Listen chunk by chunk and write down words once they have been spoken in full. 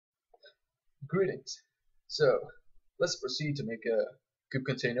Greetings. So, let's proceed to make a GooP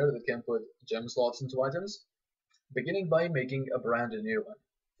container that can put gem slots into items, beginning by making a brand new one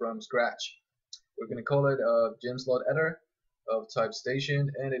from scratch. We're going to call it a gem slot editor of type station,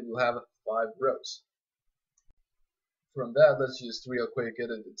 and it will have 5 rows. From that, let's just real quick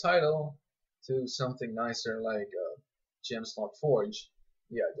edit the title to something nicer like gem slot forge.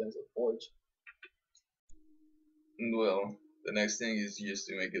 Yeah, gem slot forge. Well, the next thing is just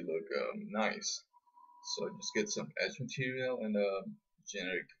to make it look nice. So just get some edge material and a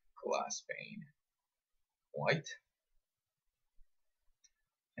generic glass pane, white,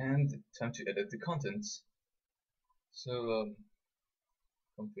 and time to edit the contents. So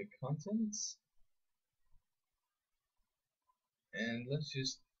config contents, and let's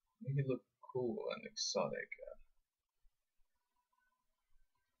just make it look cool and exotic.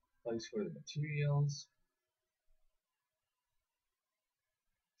 Place for the materials.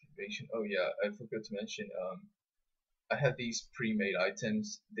 Oh yeah, I forgot to mention. I have these pre-made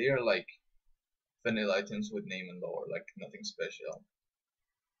items. They are like vanilla items with name and lore, like nothing special.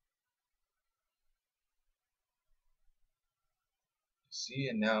 See,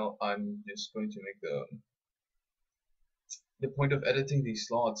 and now I'm just going to make the point of editing these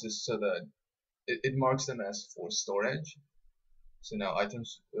slots is so that it marks them as for storage. So now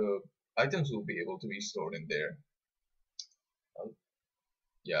items will be able to be stored in there.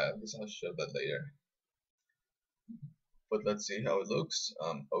 Yeah, I guess I'll show that later. But let's see how it looks.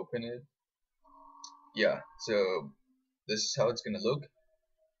 Open it. Yeah, so this is how it's gonna look,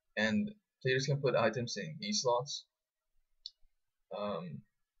 and players can put items in these slots.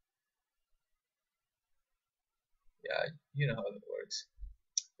 Yeah, you know how that works.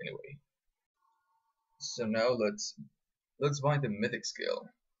 Anyway, so now let's find the Mythic Skill.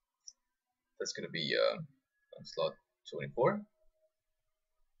 That's gonna be on slot 24.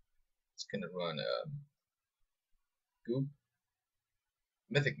 It's gonna run GooP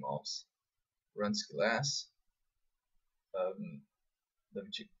Mythic Mobs, runs class. Let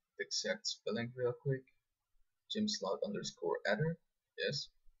me check the exact spelling real quick. Gem slot underscore adder, yes.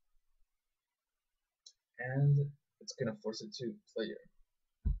 And it's gonna force it to player.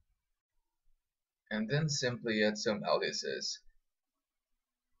 And then simply add some aliases.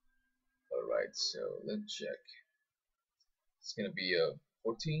 Alright, so let's check. It's gonna be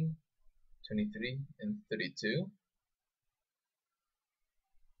 14, 23, and 32.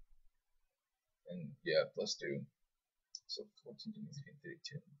 And yeah, plus 2. So 14, 23, and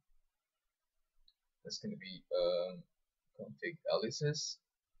 32. That's gonna be config aliases,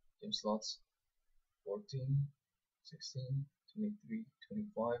 gem slots 14, 16, 23,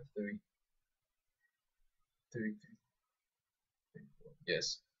 25, 30, 33, 34.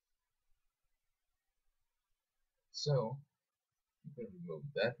 Yes. So I'm gonna remove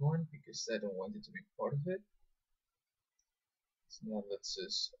that one because I don't want it to be part of it. So now let's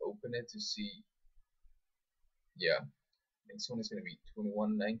just open it to see. Yeah, next one is gonna be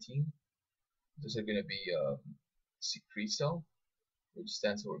 2119. Those are gonna be crystal, which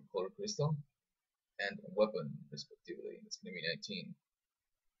stands for color crystal, and weapon respectively. It's gonna be 19.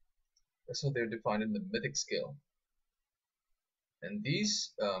 That's how they're defined in the Mythic Skill. And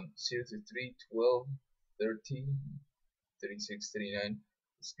these 0 to 3, 12, 13, 36, 39,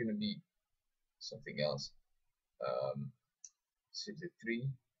 it's gonna be something else. 0 to 3,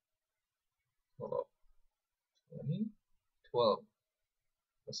 hold up, 20, 12.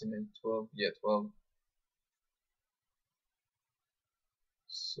 Wasn't it 12? Yeah, 12.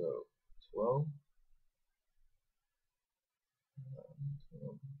 So 12,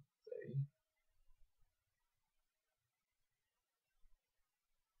 12, 30,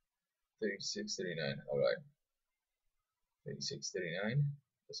 36, 39. Alright. 36, 39.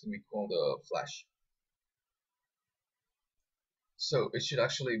 That's gonna be called a flash. So it should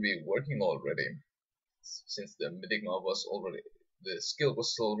actually be working already, since the Mythic Mob was already, the skill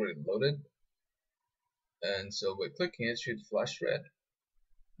was already loaded. And so by clicking it should flash red.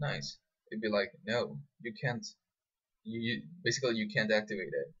 Nice. It'd be like, no, you can't. You basically you can't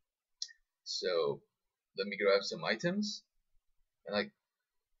activate it. So let me grab some items, and like,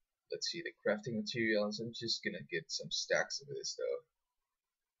 let's see the crafting materials. I'm just gonna get some stacks of this stuff.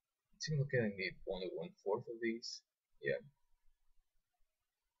 I think we're gonna need only 1/4 of these. Yeah.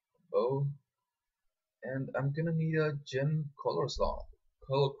 Bow, and I'm gonna need a gem color slot,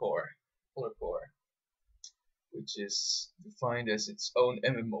 color core, which is defined as its own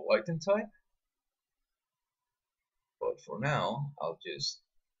MMO item type. But for now,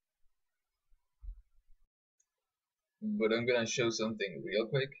 but I'm gonna show something real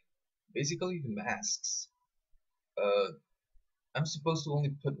quick. Basically, the masks. I'm supposed to only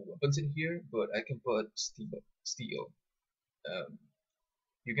put weapons in here, but I can put steel.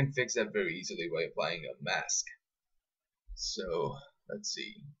 You can fix that very easily by applying a mask. So let's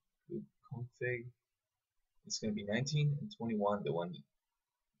see, GooP config. It's going to be 19 and 21, the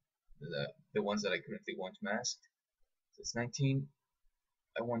ones that I currently want masked. So it's 19.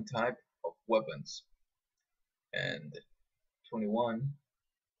 I want type of weapons, and 21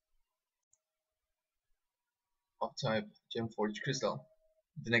 of type Gemforged Crystal.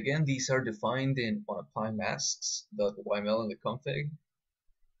 Then again, these are defined in OnApply-Masks.yml in the config.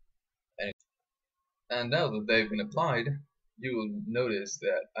 And now that they've been applied, you will notice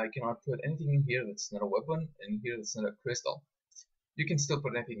that I cannot put anything in here that's not a weapon, and here that's not a crystal. You can still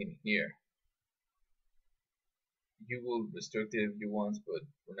put anything in here. You will restrict it if you want, but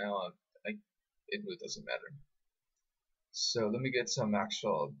for now, it really doesn't matter. So let me get some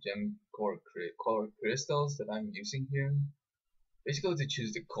actual gem core color crystals that I'm using here. Basically, to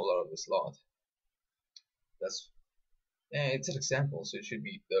choose the color of the slot. It's an example, so it should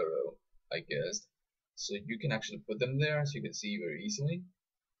be thorough, I guess. So you can actually put them there, as you can see very easily.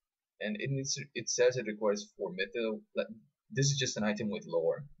 And it says it requires 4 mythic. This is just an item with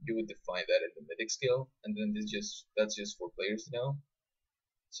lore. You would define that in the Mythic Skill, and then that's just for players to know.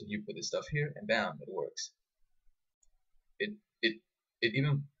 So you put the stuff here, and bam, it works. It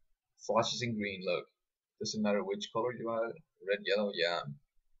even flashes in green. Look, doesn't matter which color you add. Red, yellow, yeah.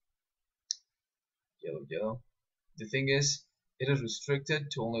 Yellow, yellow. The thing is, it is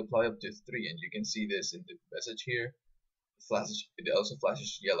restricted to only apply up to 3, and you can see this in the message here. It also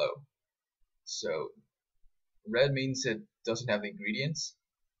flashes yellow. So red means it doesn't have the ingredients.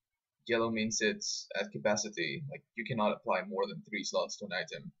 Yellow means it's at capacity, like you cannot apply more than 3 slots to an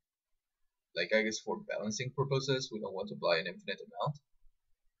item. Like, I guess for balancing purposes, we don't want to apply an infinite amount.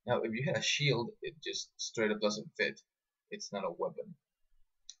 Now, if you had a shield, it just straight up doesn't fit. It's not a weapon.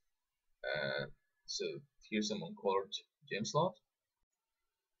 So here's some uncolored gem slot.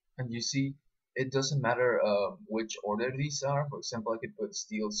 And you see, it doesn't matter which order these are. For example, I could put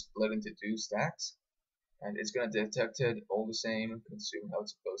steel split into 2 stacks, and it's gonna detect it all the same, consume how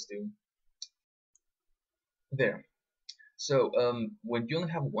it's supposed to. There. So when you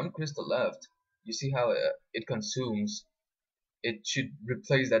only have 1 crystal left, you see how it consumes. It should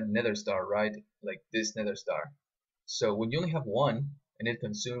replace that nether star, right? Like this nether star. So when you only have 1 and it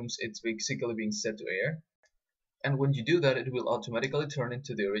consumes, it's basically being set to air. And when you do that, it will automatically turn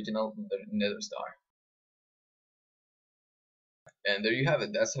into the original nether star. And there you have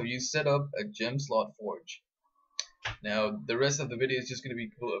it. That's how you set up a gem slot forge. Now, the rest of the video is just going to be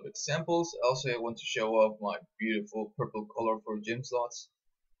full of examples. Also, I want to show off my beautiful purple color for gem slots.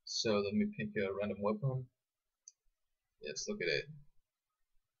 So let me pick a random weapon. Yes, look at it.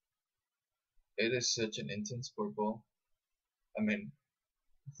 It is such an intense purple. I mean,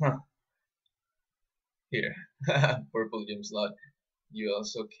 here, purple gem slot. You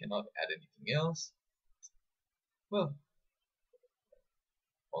also cannot add anything else. Well,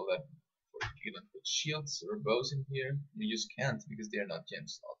 all that for you can put shields or bows in here. You just can't because they are not gem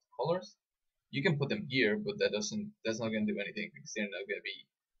slot colors. You can put them here, but that's not gonna do anything because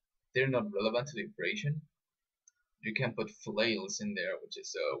they're not relevant to the operation. You can put flails in there, which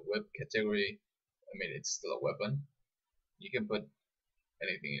is a web category. I mean, it's still a weapon. You can put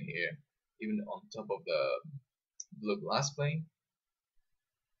anything in here, even on top of the blue glass plane.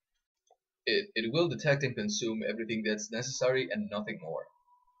 It will detect and consume everything that's necessary and nothing more.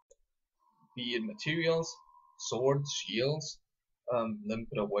 Be it materials, swords, shields. Let me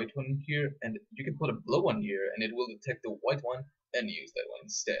put a white one in here, and you can put a blue one here, and it will detect the white one and use that one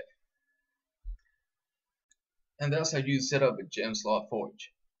instead. And that's how you set up a gem slot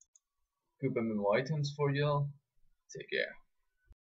forge. GooP MMOItems for y'all. Take care.